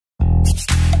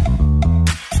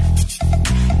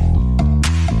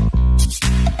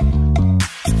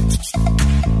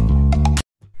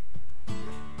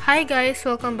Hi guys!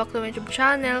 Welcome back to my YouTube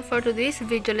channel. For today's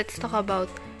video, let's talk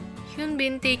about Hyun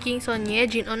taking Son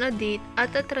Ye-jin on a date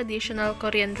at a traditional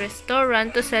Korean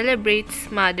restaurant to celebrate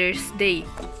Mother's Day.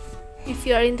 If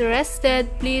you are interested,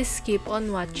 please keep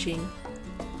on watching.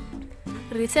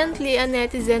 Recently, a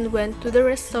netizen went to the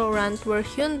restaurant where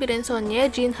Hyun and Son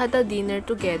Ye-jin had a dinner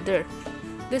together.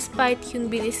 Despite Hyun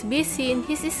is busy in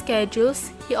his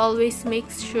schedules, he always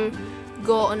makes sure to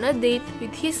go on a date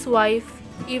with his wife,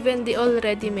 even they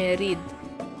already married.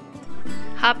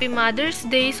 Happy Mother's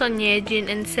Day, Son Ye-jin,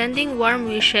 and sending warm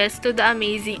wishes to the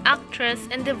amazing actress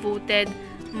and devoted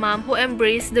mom who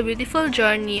embraced the beautiful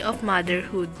journey of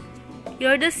motherhood.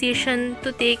 Your decision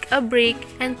to take a break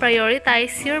and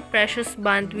prioritize your precious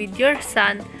bond with your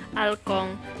son,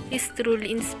 Alkong, is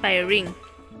truly inspiring.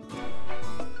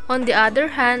 On the other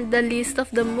hand, the list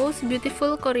of the most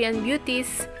beautiful Korean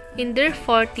beauties in their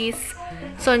 40s,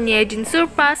 Son Ye-jin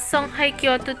surpassed Song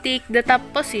Hye-kyo to take the top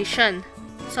position.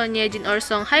 Son Ye-jin or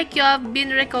Song Hye-kyo have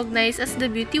been recognized as the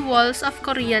beauty walls of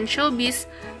Korean showbiz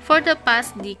for the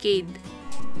past decade.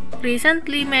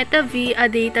 Recently, MetaV, a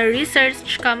data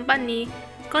research company,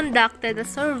 conducted a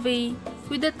survey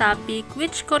with the topic,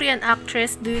 "Which Korean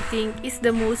actress do you think is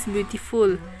the most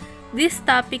beautiful?" This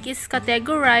topic is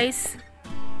categorized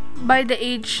by the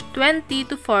age 20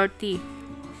 to 40.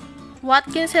 What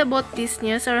can you say about this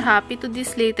news? Are happy to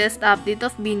this latest update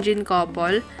of Binjin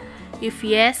couple? If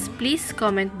yes, please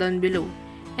comment down below.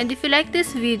 And if you like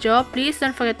this video, please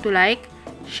don't forget to like,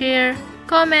 share,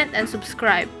 comment, and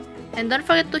subscribe. And don't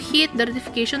forget to hit the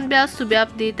notification bells to be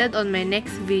updated on my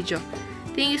next video.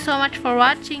 Thank you so much for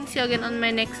watching. See you again on my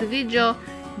next video.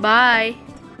 Bye!